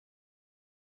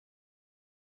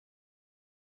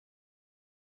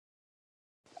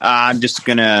I'm just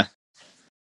gonna,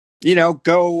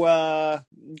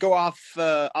 go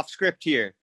off script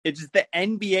here. It's the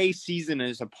NBA season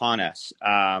is upon us.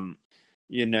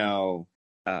 You know,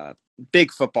 uh,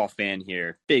 big football fan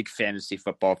here, big fantasy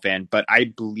football fan, but I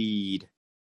bleed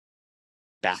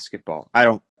basketball.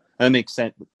 That makes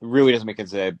sense. It really doesn't make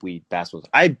sense that I bleed basketball.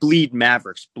 I bleed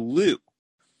Mavericks blue,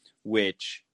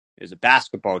 which is a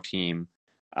basketball team,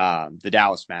 the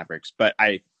Dallas Mavericks. But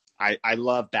I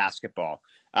love basketball.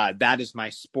 That is my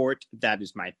sport. That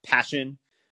is my passion.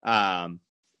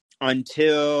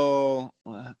 Until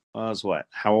I was what?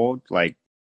 How old? Like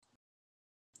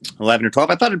 11 or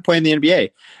 12. I thought I'd play in the NBA.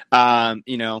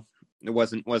 It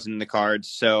wasn't in the cards.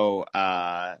 So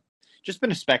just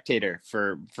been a spectator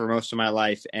for most of my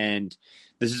life, and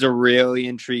this is a really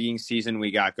intriguing season we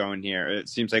got going here. It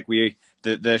seems like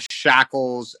the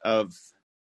shackles of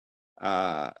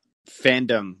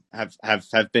fandom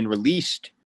have been released.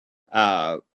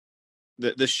 The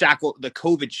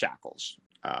COVID shackles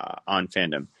on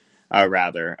fandom. We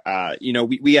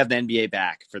have the NBA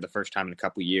back for the first time in a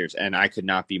couple of years, and I could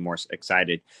not be more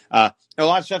excited. A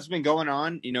lot of stuff's been going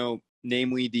on,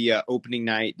 namely the opening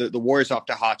night. The Warriors off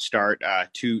to a hot start,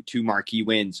 two marquee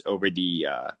wins over the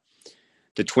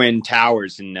Twin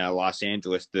Towers in Los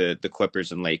Angeles, the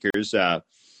Clippers and Lakers.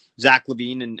 Zach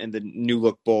LaVine and the New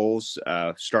Look Bulls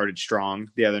started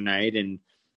strong the other night, and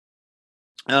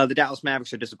the Dallas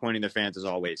Mavericks are disappointing their fans as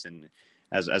always. And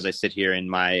as I sit here in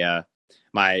my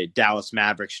Dallas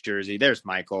Mavericks jersey, there's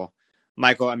Michael.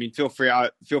 Michael, I mean, feel free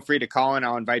to call in.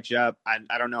 I'll invite you up. I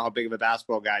don't know how big of a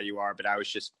basketball guy you are, but I was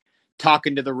just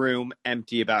talking to the room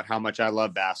empty about how much I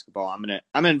love basketball. I'm gonna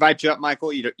invite you up,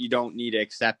 Michael. You don't need to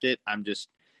accept it. I'm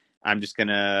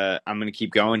gonna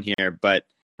keep going here. But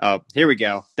here we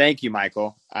go. Thank you,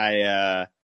 Michael. I'm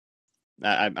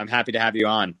happy to have you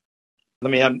on. Let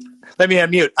me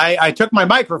unmute. I took my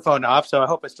microphone off, so I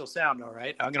hope I still sound all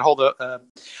right. I'm going to hold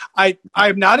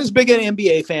I'm not as big an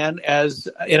NBA fan as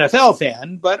NFL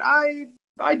fan, but I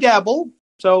dabble.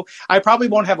 So I probably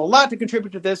won't have a lot to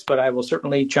contribute to this, but I will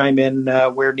certainly chime in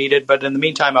where needed. But in the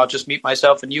meantime, I'll just mute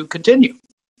myself and you continue.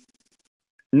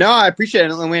 No, I appreciate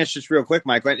it. Let me ask just real quick,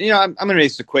 Michael. I'm going to make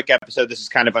this a quick episode. This is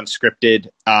kind of unscripted.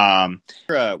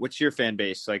 What's your fan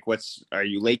base? Like, are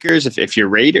you Lakers? If you're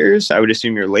Raiders, I would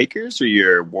assume you're Lakers, or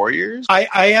you're Warriors. I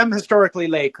am historically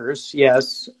Lakers.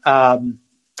 Yes. I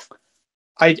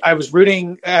was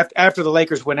rooting after the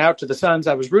Lakers went out to the Suns.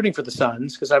 I was rooting for the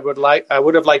Suns because I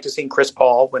would have liked to seen Chris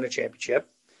Paul win a championship.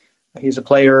 He's a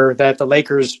player that the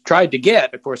Lakers tried to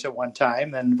get, of course, at one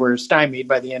time and were stymied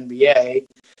by the NBA.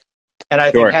 And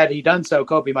I think had he done so,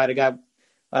 Kobe might have got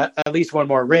at least one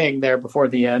more ring there before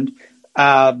the end.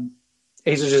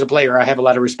 He's just a player I have a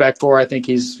lot of respect for. I think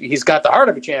he's got the heart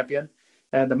of a champion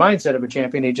and the mindset of a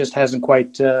champion. He just hasn't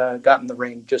quite gotten the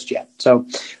ring just yet. So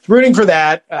rooting for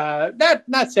that.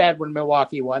 Not sad when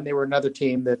Milwaukee won. They were another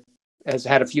team that has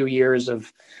had a few years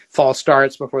of false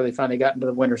starts before they finally got into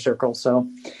the winner circle. So,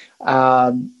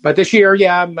 but this year,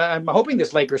 I'm hoping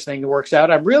this Lakers thing works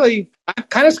out. I'm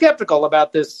kind of skeptical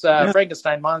about this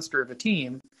Frankenstein monster of a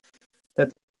team.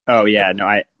 Sorry, Michael.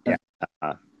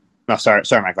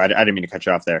 I didn't mean to cut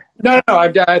you off there. No.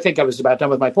 I think I was about done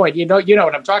with my point. You know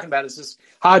what I'm talking about is this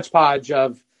hodgepodge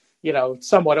of,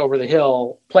 somewhat over the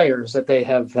hill players that they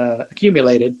have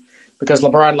accumulated because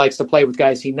LeBron likes to play with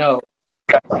guys he knows.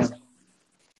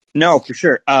 No, for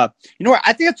sure. You know what?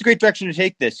 I think that's a great direction to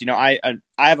take this. I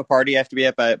have a party I have to be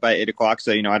at by 8:00,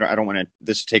 so I don't want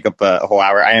this to take up a whole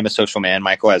hour. I am a social man,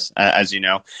 Michael, as you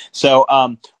know. So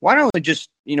why don't we just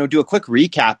do a quick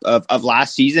recap of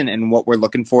last season and what we're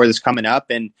looking for this coming up?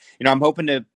 And I'm hoping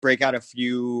to break out a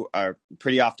few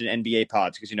pretty often NBA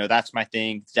pods because that's my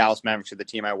thing. Dallas Mavericks are the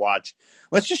team I watch.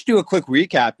 Let's just do a quick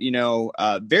recap.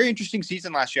 Very interesting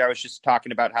season last year. I was just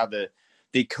talking about how the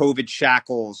COVID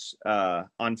shackles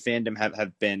on fandom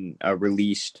have been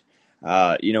released,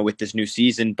 with this new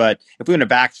season. But if we want to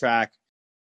backtrack,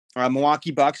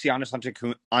 Milwaukee Bucks, Giannis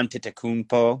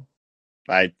Antetokounmpo.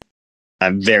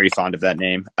 I'm very fond of that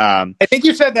name. I think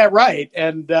you said that right,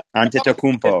 and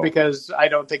Antetokounmpo, because I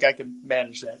don't think I can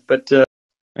manage that, but.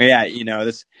 Yeah,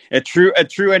 this a true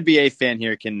NBA fan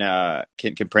here can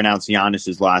pronounce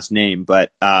Giannis's last name,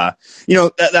 but that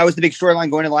was the big storyline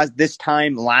going into this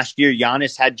time last year.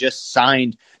 Giannis had just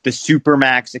signed the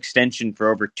Supermax extension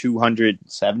for over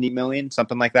 $270 million,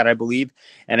 something like that, I believe.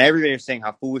 And everybody was saying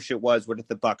how foolish it was. What if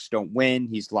the Bucks don't win?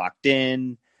 He's locked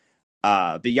in.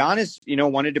 But Giannis,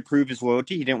 wanted to prove his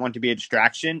loyalty. He didn't want to be a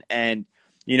distraction, and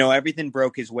everything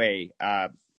broke his way.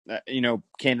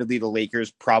 Candidly, the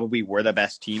Lakers probably were the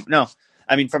best team. No,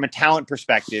 I mean, from a talent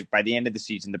perspective, by the end of the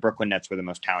season, the Brooklyn Nets were the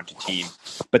most talented team,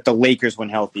 but the Lakers, when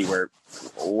healthy, were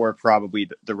probably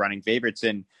the running favorites.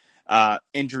 And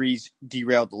injuries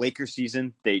derailed the Lakers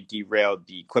season. They derailed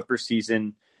the Clippers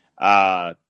season.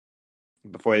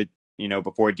 Before it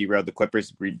derailed the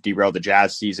Clippers, derailed the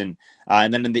Jazz season.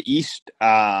 And then in the East,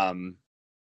 the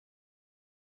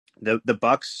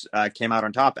Bucks came out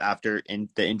on top after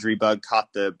the injury bug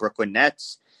caught the Brooklyn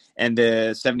Nets, and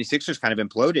the 76ers kind of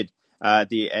imploded.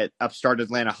 The upstart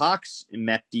Atlanta Hawks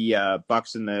met the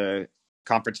Bucks in the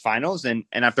conference finals, and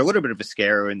after a little bit of a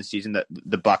scare in the season,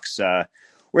 the Bucks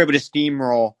were able to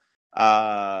steamroll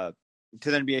to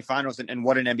the NBA Finals, and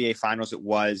what an NBA Finals it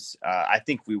was. I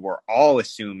think we were all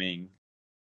assuming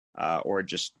or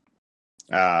just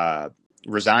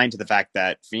resigned to the fact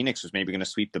that Phoenix was maybe going to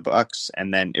sweep the Bucks,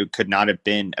 and then it could not have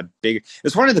been it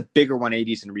was one of the bigger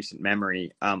 180s in recent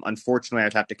memory. Unfortunately,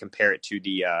 I'd have to compare it to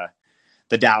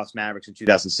the Dallas Mavericks in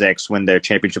 2006 when their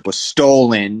championship was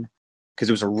stolen because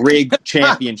it was a rigged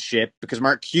championship because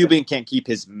Mark Cuban can't keep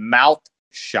his mouth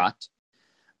shut.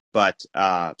 But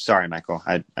sorry, Michael,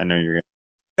 I know you're.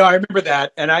 No, I remember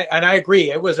that, and I agree.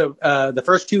 It was the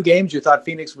first two games you thought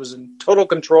Phoenix was in total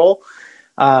control,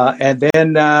 and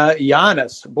then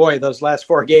Giannis. Boy, those last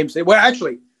four games. Last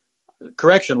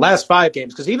five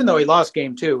games, because even though he lost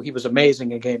game two, he was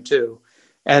amazing in game two,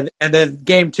 and then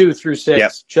game 2 through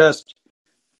 6, just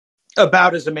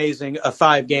about as amazing a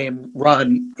 5-game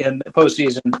run in the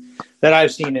postseason that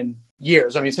I've seen in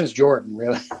years. I mean, since Jordan,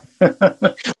 really, or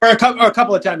a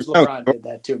couple of times LeBron did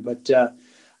that too. But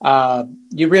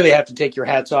you really have to take your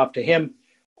hats off to him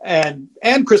and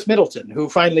Chris Middleton, who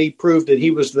finally proved that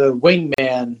he was the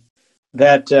wingman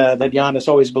that Giannis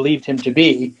always believed him to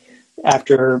be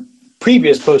after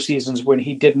previous postseasons when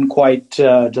he didn't quite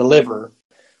deliver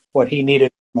what he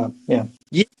needed. I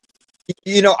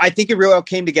think it really all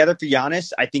came together for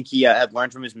Giannis. I think he had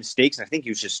learned from his mistakes, and I think he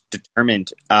was just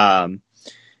determined.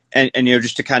 And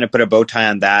just to kind of put a bow tie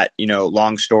on that,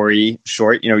 long story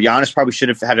short, Giannis probably should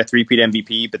have had a 3-peat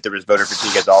MVP, but there was voter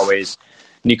fatigue as always.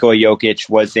 Nikola Jokic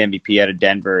was the MVP out of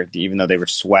Denver, even though they were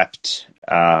swept.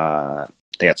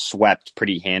 They got swept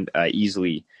pretty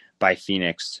easily by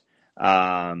Phoenix.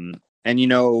 And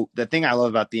the thing I love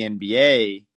about the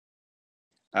NBA,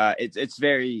 it's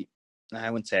very. I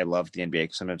wouldn't say I love the NBA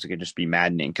because sometimes it can just be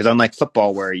maddening. Because unlike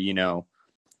football, where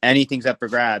anything's up for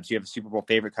grabs, you have a Super Bowl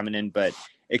favorite coming in, but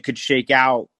it could shake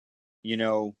out.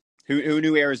 Who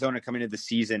knew Arizona coming into the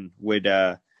season would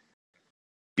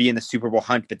be in the Super Bowl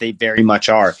hunt, but they very much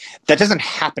are. That doesn't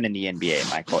happen in the NBA,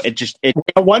 Michael.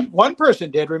 One person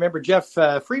did. Remember, Jeff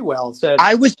Freewell said.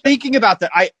 I was thinking about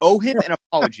that. I owe him an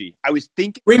apology. I was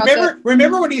thinking.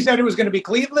 Remember when he said it was going to be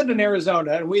Cleveland and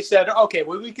Arizona, and we said, okay,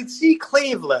 well, we could see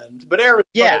Cleveland, but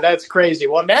Arizona, that's crazy.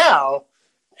 Well, now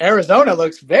Arizona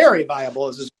looks very viable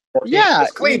as a sport. Yeah,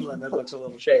 it's Cleveland that looks a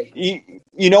little shady.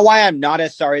 You know why I'm not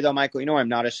as sorry though, Michael? You know why I'm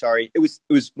not as sorry? It was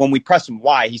when we pressed him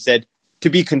why, he said to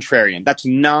be contrarian. That's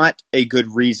not a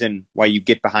good reason why you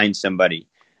get behind somebody.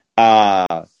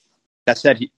 That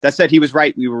said, he was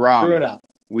right. We were wrong. True enough.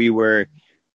 We were,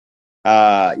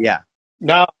 yeah.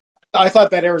 No, I thought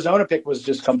that Arizona pick was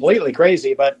just completely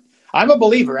crazy, but I'm a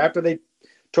believer. After they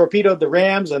torpedoed the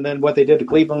Rams and then what they did to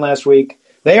Cleveland last week,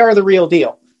 they are the real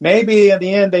deal. Maybe in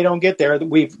the end they don't get there.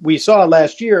 We saw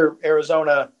last year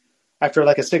Arizona, after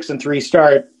like a 6-3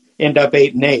 start, end up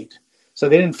 8-8. So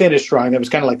they didn't finish strong. It was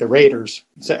kind of like the Raiders.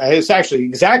 It's actually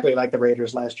exactly like the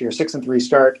Raiders last year. 6-3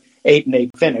 start,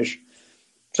 8-8 finish.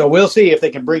 So we'll see if they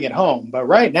can bring it home. But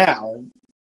right now,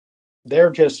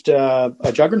 they're just a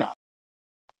juggernaut.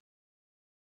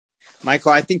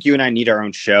 Michael, I think you and I need our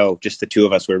own show, just the two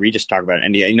of us, where we just talk about it.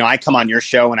 And I come on your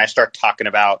show and I start talking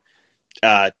about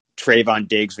Trayvon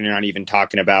Diggs when you're not even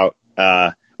talking about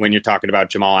when you're talking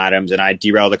about Jamal Adams, and I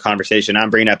derail the conversation.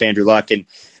 I'm bringing up Andrew Luck, and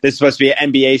this is supposed to be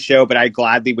an NBA show, but I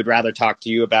gladly would rather talk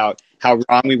to you about how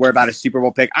wrong we were about a Super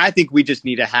Bowl pick. I think we just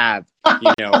need to have,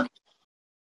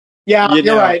 Yeah,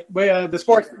 you're right. The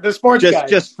sports guy.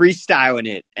 Just freestyling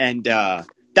it. And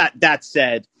that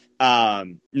said,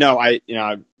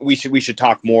 we should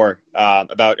talk more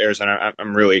about Arizona.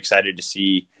 I'm really excited to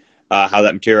see how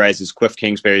that materializes. Cliff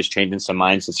Kingsbury is changing some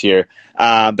minds this year.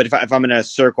 But if I'm going to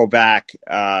circle back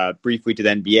briefly to the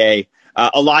NBA,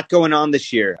 a lot going on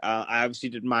this year. I obviously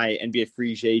did my NBA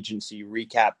free agency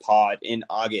recap pod in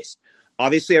August.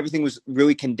 Obviously, everything was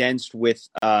really condensed with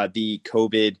the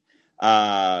COVID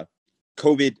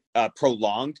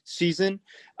prolonged season.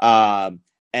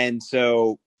 And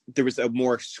so there was a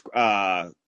more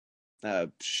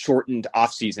shortened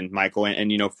off season, Michael,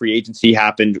 and free agency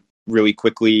happened really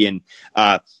quickly. And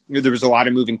there was a lot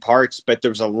of moving parts, but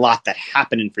there was a lot that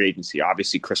happened in free agency.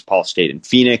 Obviously, Chris Paul stayed in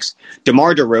Phoenix.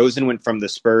 DeMar DeRozan went from the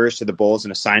Spurs to the Bulls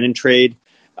in a sign and trade.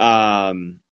 There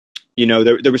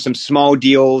were some small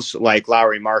deals like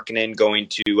Lauri Markkanen going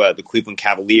to the Cleveland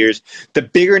Cavaliers. The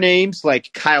bigger names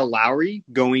like Kyle Lowry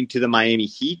going to the Miami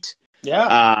Heat.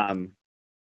 Yeah.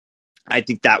 I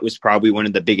think that was probably one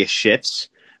of the biggest shifts.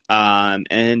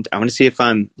 And I want to see if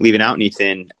I'm leaving out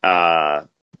anything. Let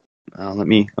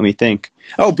me think.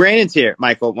 Oh, Brandon's here,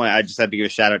 Michael. I just had to give a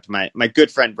shout out to my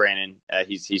good friend Brandon.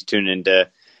 He's tuning into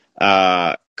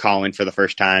Colin for the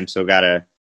first time, so gotta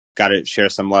share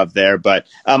some love there. But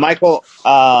Michael,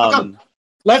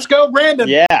 let's go, Brandon.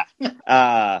 Yeah.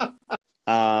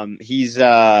 He's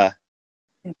Brandon,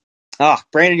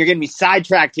 you're getting me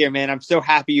sidetracked here, man. I'm so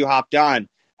happy you hopped on.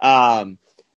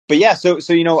 But yeah, so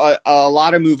a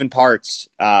lot of moving parts.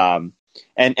 And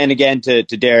again, to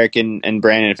Derek and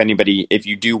Brandon, if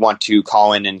you do want to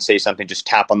call in and say something, just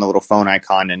tap on the little phone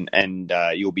icon and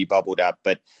you'll be bubbled up,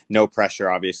 but no pressure,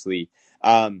 obviously.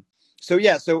 So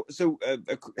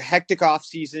a hectic off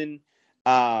season.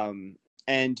 And,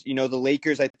 the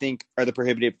Lakers, I think, are the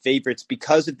prohibitive favorites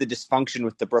because of the dysfunction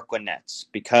with the Brooklyn Nets,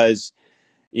 because,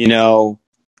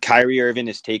 Kyrie Irving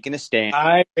has taken a stand.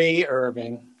 Kyrie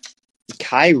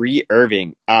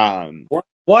Irving.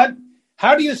 What?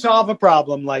 How do you solve a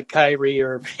problem like Kyrie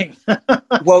Irving?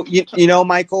 Well,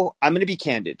 Michael, I'm going to be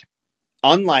candid.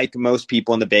 Unlike most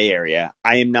people in the Bay Area,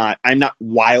 I'm not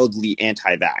wildly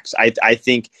anti-vax. I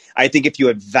think if you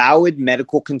have valid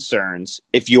medical concerns,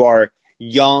 if you are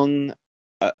young,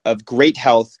 of great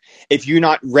health, if you're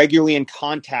not regularly in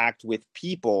contact with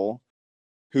people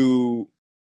who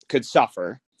could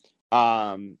suffer,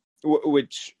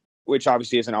 which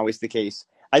obviously isn't always the case,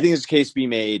 I think there's a case to be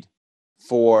made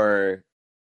for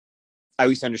at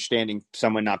least understanding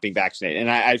someone not being vaccinated. And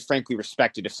I frankly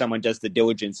respect it if someone does the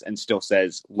diligence and still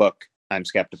says, look, I'm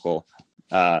skeptical.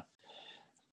 That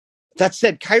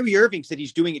said, Kyrie Irving said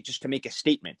he's doing it just to make a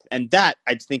statement. And that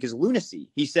I think is lunacy.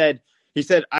 He said,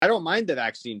 I don't mind the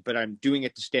vaccine, but I'm doing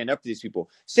it to stand up to these people.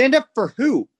 Stand up for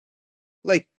who?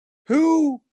 Like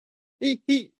who?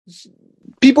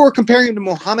 People were comparing him to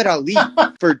Muhammad Ali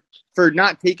for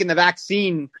not taking the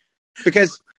vaccine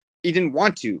because he didn't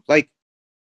want to. Like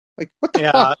what the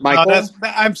fuck, Michael? No,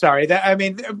 I'm sorry.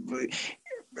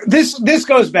 This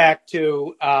goes back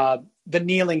to the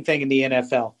kneeling thing in the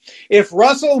NFL. If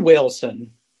Russell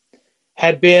Wilson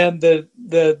had been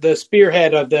the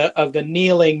spearhead of the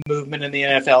kneeling movement in the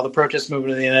NFL, the protest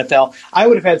movement in the NFL, I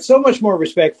would have had so much more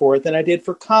respect for it than I did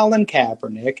for Colin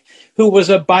Kaepernick, who was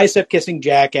a bicep-kissing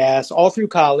jackass all through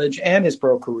college and his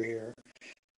pro career.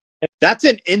 That's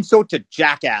an insult to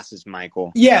jackasses,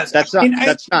 Michael. Yes, that's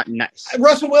not nice.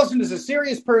 Russell Wilson is a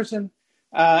serious person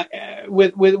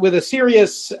with a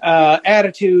serious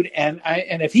attitude, and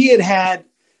if he had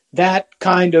that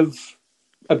kind of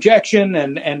objection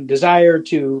and desire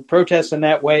to protest in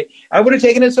that way, I would have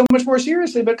taken it so much more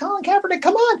seriously. But Colin Kaepernick,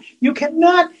 come on, you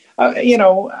cannot.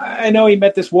 I know he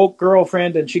met this woke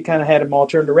girlfriend, and she kind of had him all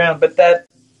turned around. But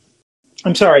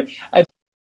I'm sorry. Is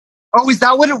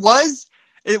that what it was?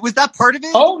 Was that part of it?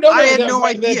 Oh, no, I had no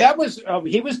idea. That was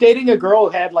he was dating a girl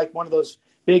who had like one of those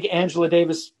big Angela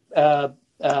Davis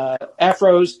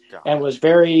afros and was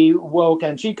very woke,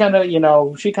 and she kind of.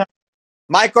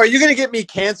 Michael, are you going to get me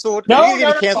canceled? No, are you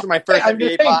going to cancel my first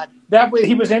NBA pod? That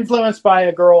he was influenced by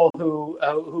a girl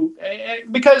who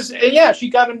because she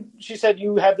got him. She said,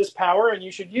 "You have this power and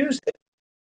you should use it."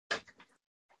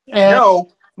 And No.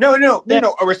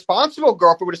 A responsible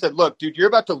girlfriend would have said, "Look, dude, you're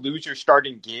about to lose your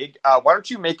starting gig. Why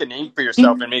don't you make a name for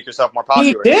yourself and make yourself more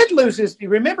popular?" He did lose his. You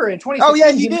remember in 2016? Oh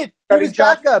yeah, he did. He was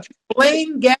backup.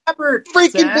 Blaine Gabbert,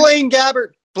 freaking Blaine Gabbert.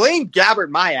 Blaine Gabbert,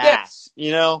 my ass.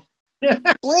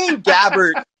 Blaine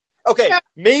Gabbert. Okay,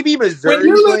 maybe Missouri. When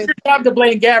you lose your job to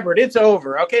Blaine Gabbert, it's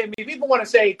over. Okay, I mean, people want to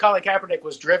say Colin Kaepernick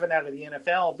was driven out of the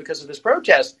NFL because of this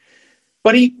protest,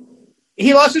 but he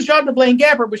lost his job to Blaine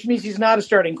Gabbert, which means he's not a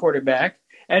starting quarterback.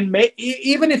 And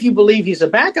even if you believe he's a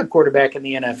backup quarterback in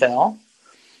the NFL,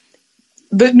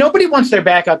 nobody wants their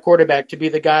backup quarterback to be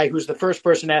the guy who's the first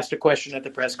person asked a question at the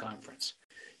press conference.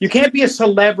 You can't be a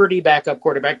celebrity backup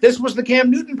quarterback. This was the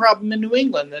Cam Newton problem in New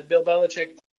England that Bill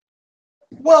Belichick.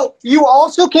 Well, you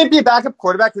also can't be a backup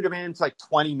quarterback who demands like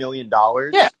 $20 million.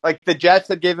 Yeah. Like the Jets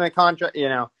had given him a contract,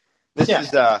 This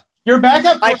is your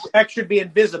backup quarterback should be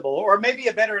invisible, or maybe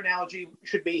a better analogy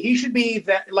should be he should be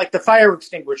that like the fire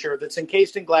extinguisher that's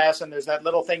encased in glass, and there's that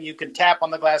little thing you can tap on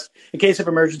the glass in case of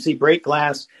emergency, break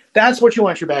glass. That's what you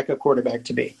want your backup quarterback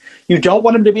to be. You don't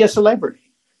want him to be a celebrity.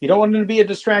 You don't want him to be a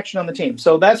distraction on the team.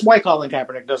 So that's why Colin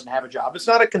Kaepernick doesn't have a job. It's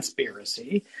not a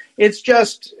conspiracy. It's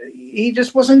just he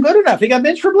just wasn't good enough. He got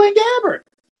benched for Blaine Gabbert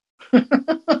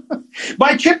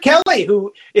by Chip Kelly,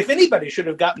 who, if anybody should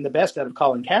have gotten the best out of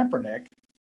Colin Kaepernick,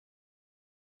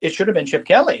 it should have been Chip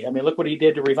Kelly. I mean, look what he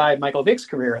did to revive Michael Vick's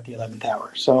career at the 11th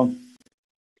hour. So,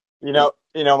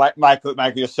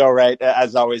 Michael, you're so right.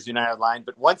 As always, United line.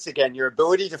 But once again, your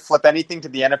ability to flip anything to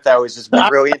the NFL is just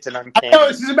brilliant and uncanny. I know,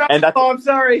 this is about. I'm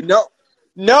sorry. No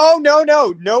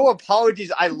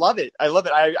apologies. I love it.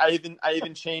 I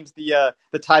even changed the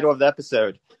title of the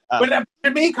episode. But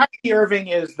to me, Kyrie Irving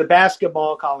is the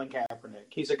basketball Colin Kaepernick.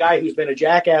 He's a guy who's been a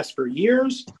jackass for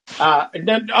years. He's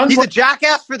a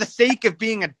jackass for the sake of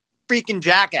being a freaking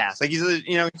jackass. Like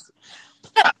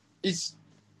he's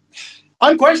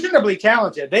unquestionably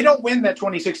talented. They don't win that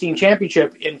 2016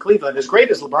 championship in Cleveland. As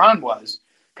great as LeBron was,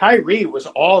 Kyrie was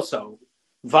also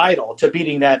vital to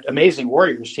beating that amazing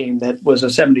Warriors team that was a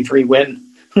 73-win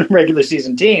regular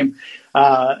season team.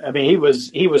 I mean, he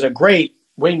was a great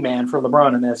wingman for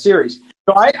LeBron in that series.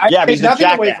 So I take nothing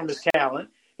away from his talent.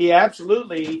 He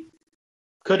absolutely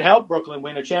could help Brooklyn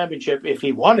win a championship if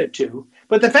he wanted to.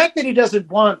 But the fact that he doesn't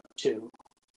want to.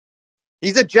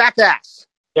 He's a jackass.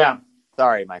 Yeah.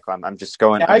 Sorry, Michael. I'm just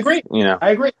going. I agree.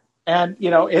 I agree. And,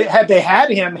 had they had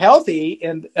him healthy,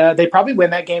 and they probably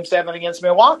win that Game 7 against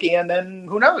Milwaukee, and then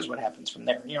who knows what happens from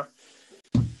there,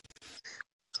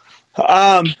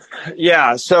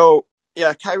 Yeah, so,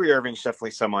 Kyrie Irving's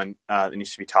definitely someone that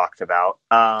needs to be talked about.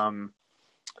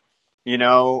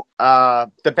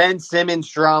 The Ben Simmons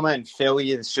drama in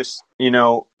Philly is just,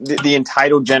 the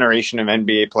entitled generation of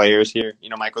NBA players here.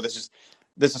 Michael, this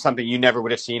is something you never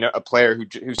would have seen a player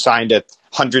who signed a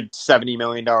 $170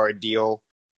 million deal.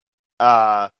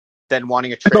 Then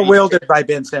wanting a trade. Bewildered by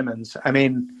Ben Simmons. I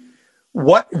mean,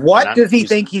 what does he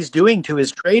think he's doing to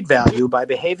his trade value by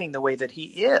behaving the way that he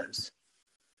is?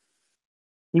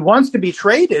 He wants to be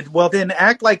traded. Well, then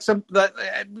act like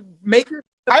maker.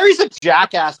 Kyrie's a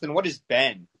jackass. Then what is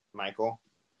Ben, Michael?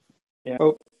 Yeah.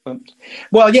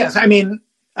 Well, yes. I mean,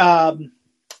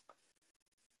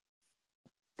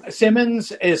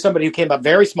 Simmons is somebody who came up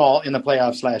very small in the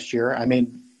playoffs last year. I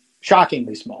mean,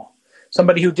 shockingly small.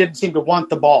 Somebody who didn't seem to want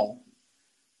the ball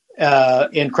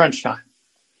in crunch time.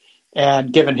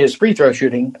 And given his free throw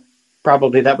shooting,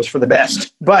 probably that was for the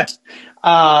best. But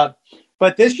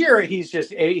this year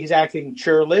he's acting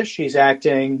churlish. He's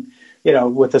acting,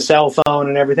 with the cell phone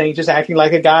and everything. He's just acting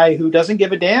like a guy who doesn't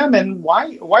give a damn. And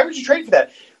why would you trade for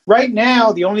that? Right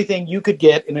now, the only thing you could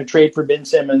get in a trade for Ben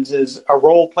Simmons is a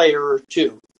role player or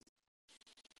two.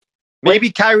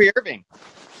 Maybe Kyrie Irving.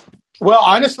 Well,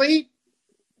 honestly,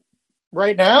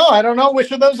 right now, I don't know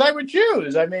which of those I would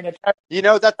choose. I mean,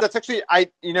 that's actually,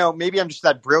 maybe I'm just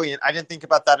that brilliant. I didn't think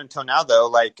about that until now, though.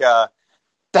 Like,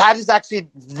 that is actually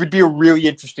would be a really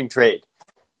interesting trade.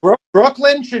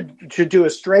 Brooklyn should do a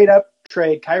straight up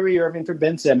trade, Kyrie Irving for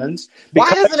Ben Simmons.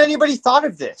 Why hasn't anybody thought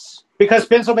of this? Because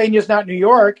Pennsylvania is not New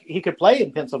York. He could play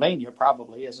in Pennsylvania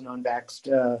probably as an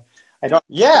unvaxxed. I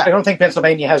don't think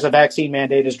Pennsylvania has a vaccine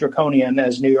mandate as draconian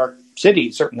as New York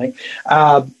City, certainly.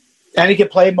 And he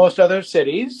could play most other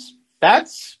cities.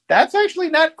 That's actually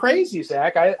not crazy,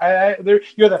 Zach.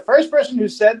 You're the first person who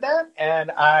said that,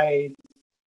 and I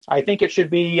think it should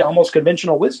be almost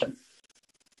conventional wisdom.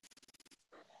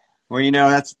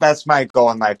 Well, that's my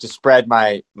goal in life, to spread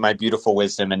my beautiful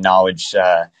wisdom and knowledge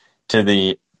to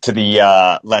the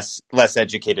less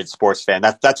educated sports fan.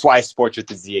 That's why Sports with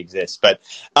the Z exists. But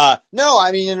no,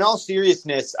 I mean, in all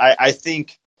seriousness, I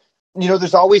think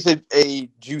there's always a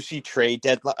juicy trade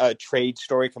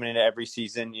story coming into every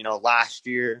season. Last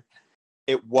year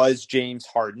it was James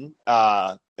Harden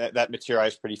that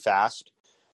materialized pretty fast.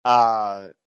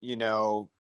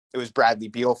 It was Bradley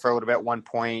Beal for a little bit at one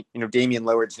point. Damian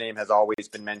Lillard's name has always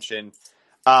been mentioned.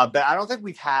 But I don't think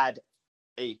we've had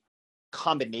a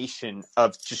combination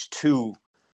of just two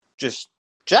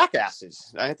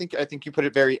jackasses. I think you put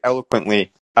it very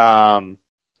eloquently. A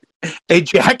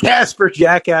jackass for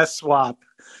jackass swap.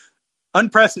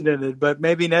 Unprecedented, but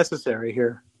maybe necessary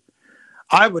here.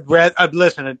 I would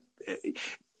listen,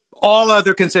 all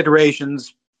other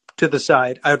considerations to the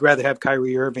side, I would rather have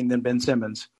Kyrie Irving than Ben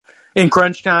Simmons. In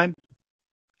crunch time?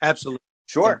 Absolutely.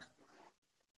 Sure.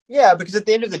 Yeah, because at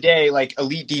the end of the day, like,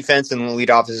 elite defense and elite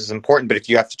offense is important, but if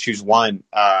you have to choose one,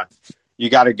 you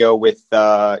got to go with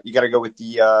the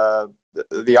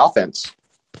offense.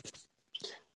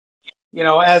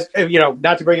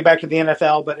 Not to bring it back to the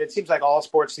NFL, but it seems like all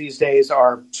sports these days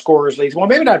are scorers leagues. Well,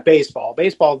 maybe not baseball.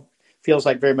 Baseball feels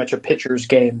like very much a pitcher's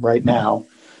game right now,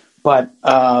 but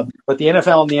the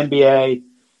NFL and the NBA,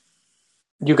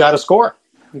 you got to score.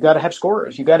 You got to have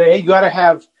scorers. You got to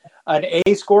have an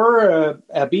A scorer,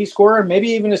 a B scorer, and maybe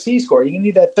even a C scorer. You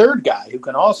need that third guy who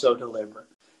can also deliver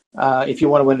if you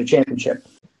want to win a championship.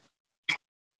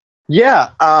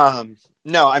 Yeah.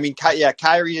 No, I mean,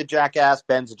 Kyrie a jackass,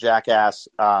 Ben's a jackass,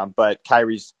 but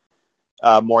Kyrie's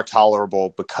more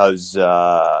tolerable because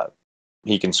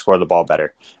he can score the ball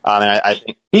better. And I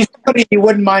think he's somebody he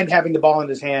wouldn't mind having the ball in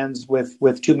his hands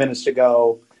with 2 minutes to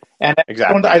go. And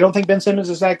exactly. I don't think Ben Simmons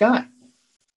is that guy.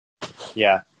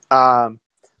 Yeah.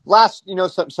 Last,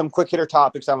 some quick hitter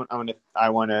topics I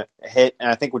want to hit, and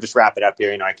I think we'll just wrap it up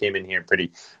here. I came in here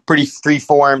pretty free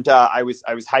formed. I was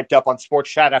hyped up on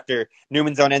Sports Chat after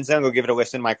Newman's Own End Zone. Go give it a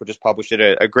listen. Michael just published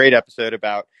it, a great episode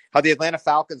about how the Atlanta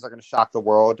Falcons are going to shock the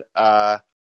world.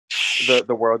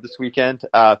 The world this weekend.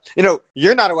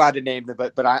 You're not allowed to name them,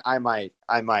 but I might.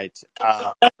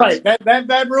 That's right.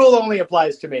 That rule only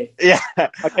applies to me. Yeah.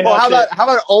 Well, how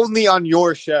about only on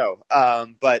your show?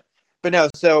 But no.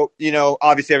 So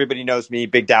obviously everybody knows me,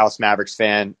 big Dallas Mavericks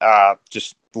fan.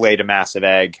 Just laid a massive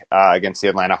egg against the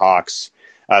Atlanta Hawks.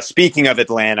 Speaking of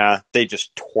Atlanta, they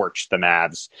just torched the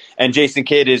Mavs, and Jason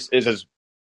Kidd is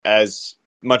as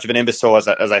much of an imbecile as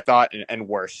I thought, and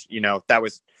worse. That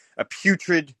was a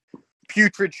putrid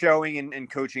showing and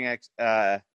coaching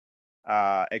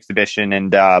exhibition,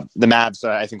 and the Mavs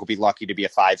I think will be lucky to be a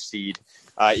 5 seed.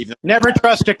 Never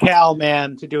trust a Cal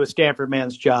man to do a Stanford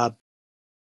man's job.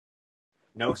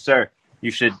 No, sir. You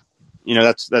should.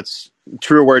 That's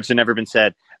truer words have never been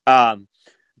said.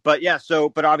 But yeah.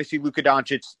 But obviously Luka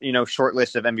Doncic, short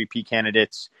list of MVP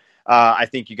candidates. I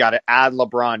think you got to add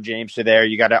LeBron James to there.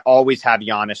 You got to always have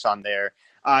Giannis on there.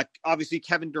 Obviously,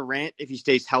 Kevin Durant, if he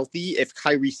stays healthy, if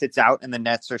Kyrie sits out and the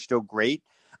Nets are still great.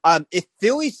 If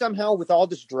Philly somehow, with all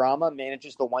this drama,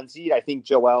 manages the 1 seed, I think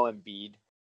Joel Embiid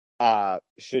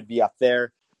should be up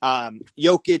there.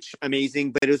 Jokic,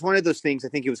 amazing, but it was one of those things, I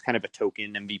think it was kind of a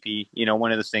token MVP.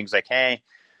 One of those things like, hey,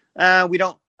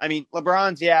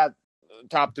 LeBron's,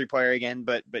 top 3 player again,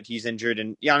 but he's injured,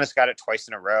 and Giannis got it twice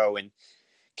in a row, and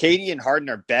Katie and Harden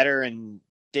are better, and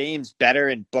Dame's better,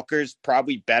 and Booker's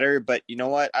probably better, but you know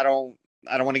what? I don't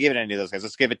want to give it to any of those guys.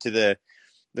 Let's give it to the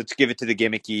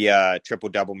gimmicky triple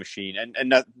double machine, and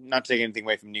not taking anything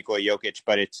away from Nikola Jokic,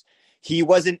 but he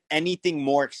wasn't anything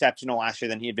more exceptional last year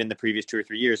than he had been the previous 2 or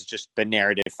 3 years. It's just the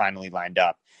narrative finally lined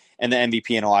up, and the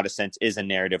MVP in a lot of sense is a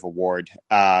narrative award.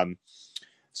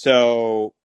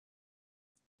 So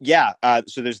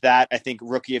there's that. I think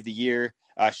Rookie of the Year.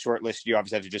 Short list, you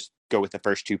obviously have to just go with the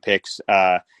first 2 picks,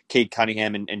 Cade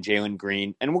Cunningham and Jalen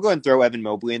Green. And we'll go and throw Evan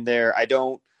Mobley in there.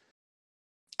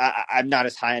 I'm not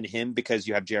as high on him because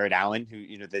you have Jared Allen,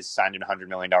 who, they signed a $100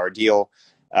 million deal.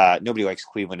 Nobody likes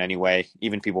Cleveland anyway.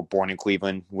 Even people born in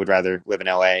Cleveland would rather live in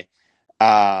LA.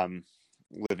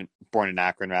 Born in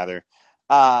Akron rather.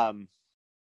 So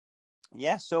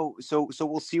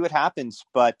we'll see what happens.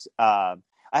 But I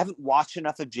haven't watched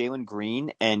enough of Jalen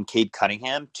Green and Cade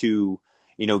Cunningham to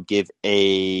give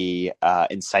a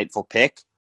insightful pick.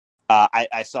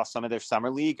 I saw some of their summer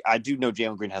league. I do know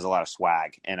Jalen Green has a lot of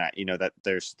swag, and that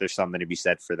there's something to be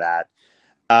said for that.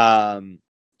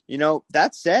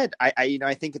 That said,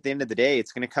 I think at the end of the day,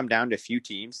 it's going to come down to a few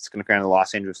teams. It's going to come down to the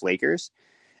Los Angeles Lakers.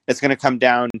 It's going to come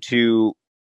down to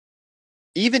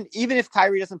even if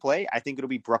Kyrie doesn't play, I think it'll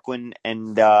be Brooklyn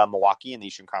and Milwaukee in the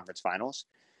Eastern Conference Finals.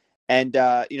 And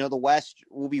the West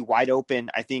will be wide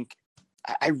open. I think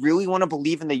I really want to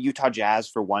believe in the Utah Jazz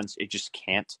for once. It just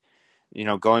can't.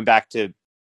 Going back to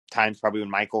times probably when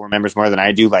Michael remembers more than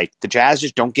I do, like the Jazz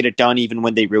just don't get it done even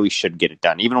when they really should get it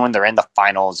done. Even when they're in the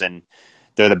finals and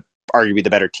they're arguably the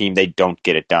better team, they don't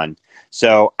get it done.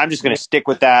 So I'm just going to stick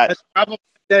with that.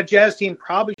 That Jazz team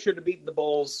probably should have beaten the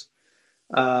Bulls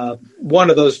one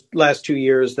of those last 2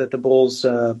 years that the Bulls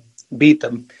beat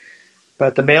them.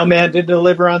 But the mailman did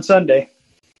deliver on Sunday.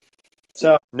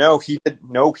 So no, he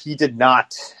did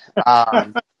not.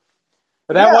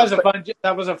 But that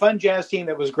was a fun Jazz team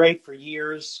that was great for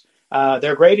years.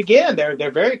 They're great again.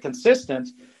 They're very consistent.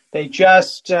 They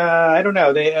just I don't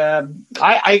know.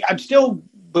 I'm still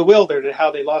bewildered at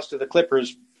how they lost to the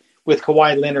Clippers with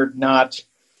Kawhi Leonard not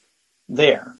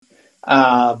there.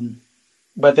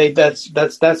 But that's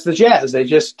the Jazz. They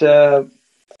just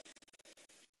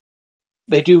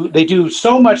they do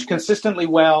so much consistently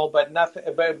well, but nothing.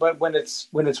 But when it's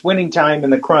winning time in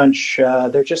the crunch,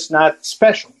 they're just not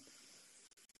special.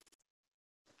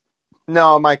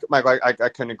 No, Mike, I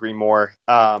couldn't agree more.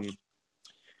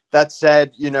 That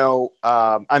said,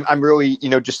 I'm really,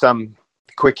 just some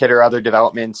quick hitter, other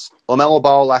developments. LaMelo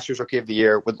Ball, last year's Rookie of the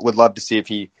Year, would love to see if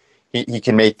he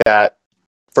can make that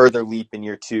further leap in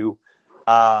year 2.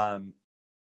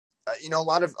 a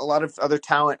lot of other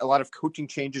talent, a lot of coaching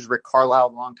changes. Rick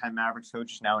Carlisle, longtime Mavericks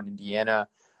coach, is now in Indiana.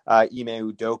 Ime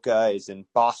Udoka is in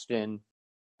Boston.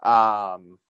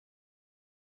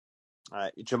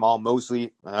 Jamal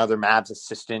Mosley, another Mavs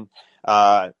assistant,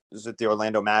 is at the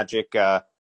Orlando Magic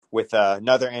with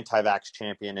another anti-vax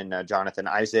champion in Jonathan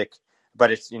Isaac.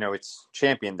 But it's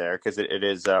champion there because it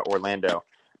is Orlando.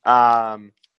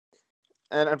 And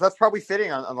that's probably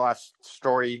fitting on the last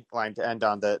storyline to end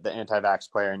on the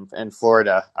anti-vax player in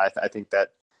Florida. I think that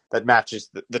matches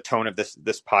the tone of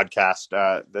this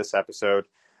podcast, this episode.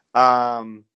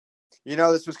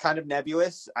 This was kind of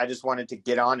nebulous. I just wanted to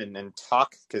get on and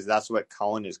talk because that's what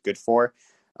Colin is good for.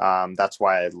 That's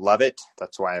why I love it.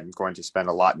 That's why I'm going to spend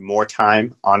a lot more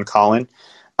time on Colin.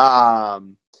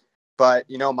 But,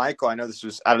 Michael, I know this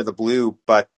was out of the blue,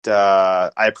 but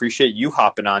I appreciate you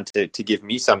hopping on to give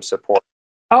me some support.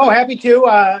 Oh, happy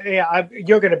to.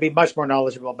 You're going to be much more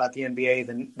knowledgeable about the NBA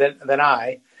than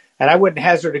I. And I wouldn't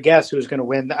hazard a guess who's going to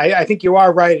win. I think you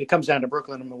are right. It comes down to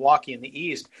Brooklyn and Milwaukee in the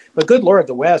East. But good Lord,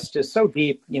 the West is so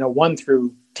deep, 1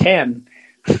 through 10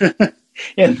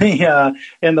 in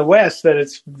the West that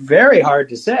it's very hard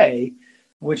to say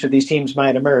which of these teams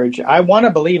might emerge. I want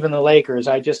to believe in the Lakers.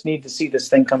 I just need to see this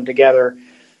thing come together.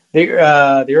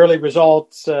 The early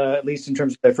results, at least in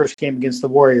terms of their first game against the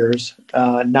Warriors,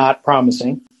 not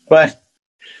promising. But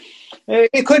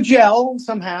it could gel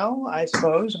somehow, I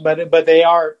suppose. But they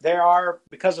are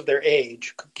because of their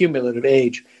age, cumulative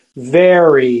age,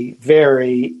 very,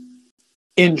 very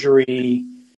injury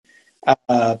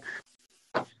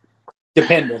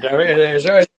dependent.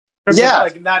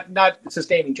 Like not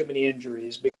sustaining too many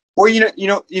injuries. Or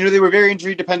they were very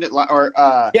injury dependent or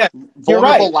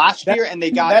vulnerable last year, and they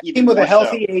got that even team with more a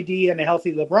healthy so. AD and a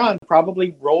healthy LeBron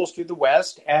probably rolls through the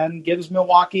West and gives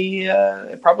Milwaukee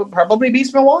probably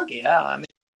beats Milwaukee.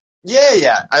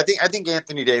 Yeah. I think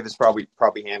Anthony Davis probably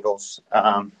handles.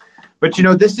 But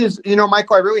this is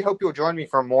Michael. I really hope you'll join me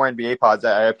for more NBA pods.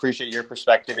 I appreciate your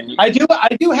perspective, and I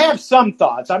do have some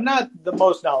thoughts. I'm not the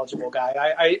most knowledgeable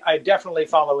guy. I definitely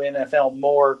follow NFL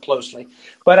more closely,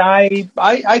 but I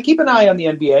keep an eye on the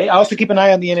NBA. I also keep an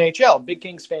eye on the NHL. Big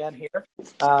Kings fan here.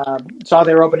 Saw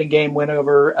their opening game win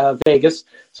over Vegas.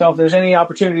 So if there's any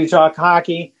opportunity to talk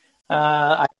hockey,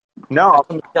 I'll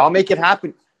make it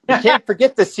happen. You can't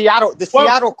forget the Seattle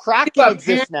Kraken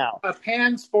exists now. A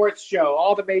pan sports show,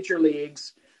 all the major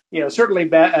leagues. Certainly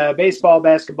baseball,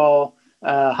 basketball,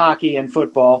 hockey, and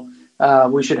football.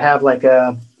 We should have like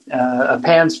a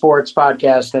pan sports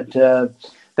podcast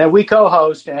that we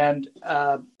co-host, and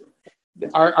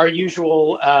our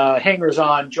usual hangers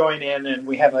on join in, and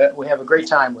we have a great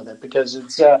time with it because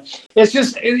it's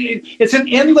an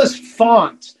endless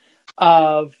font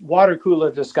of water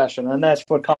cooler discussion, and that's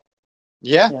what.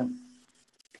 Yeah.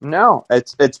 No,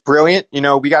 it's brilliant.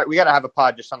 We got to have a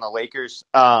pod just on the Lakers.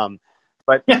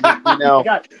 But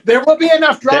there will be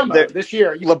enough drama this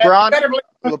year. LeBron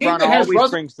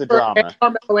always brings the drama.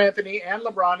 Carmelo Anthony and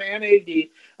LeBron and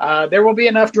AD. There will be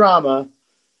enough drama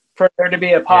for there to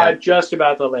be a pod just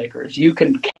about the Lakers. You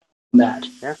can count on that.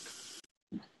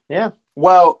 Yeah.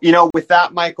 Well, with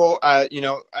that, Michael,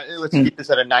 let's keep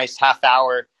this at a nice half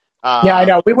hour. I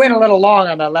know we went a little long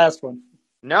on that last one.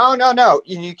 No.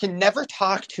 You can never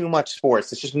talk too much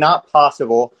sports. It's just not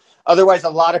possible. Otherwise, a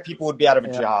lot of people would be out of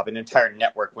a job. An entire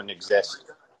network wouldn't exist.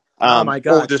 Oh my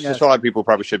God! Just a lot of people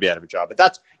probably should be out of a job. But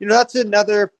that's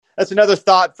another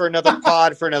thought for another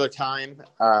pod for another time.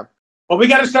 Well, we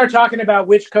got to start talking about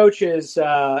which coaches in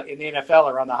the NFL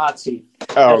are on the hot seat.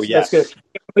 That's good.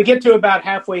 If we get to about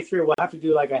halfway through, we'll have to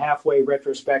do like a halfway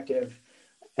retrospective.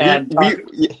 And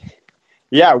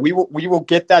we will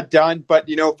get that done. But,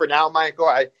 for now, Michael,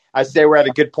 I say we're at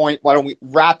a good point. Why don't we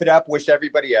wrap it up? Wish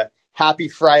everybody a happy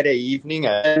Friday evening.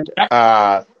 And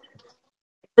for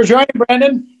joining,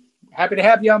 Brandon. Happy to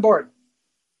have you on board.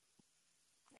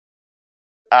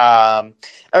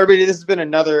 Everybody, this has been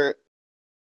another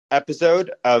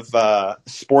episode of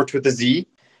Sports with a Z.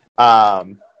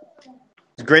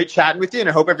 It's great chatting with you, and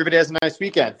I hope everybody has a nice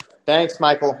weekend. Thanks,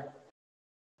 Michael.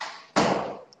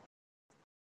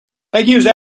 Thank you,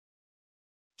 Zach.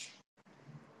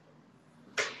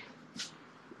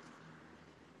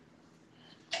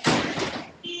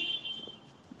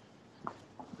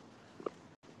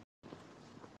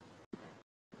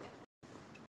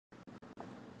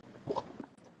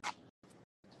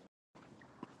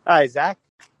 Hi, Zach.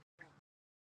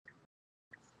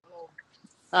 Hello.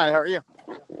 Hi, how are you?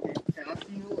 Can I ask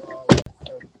you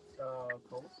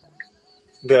code?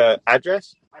 The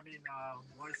address? I mean,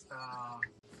 what is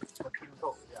the team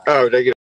code? Yeah. Oh, they get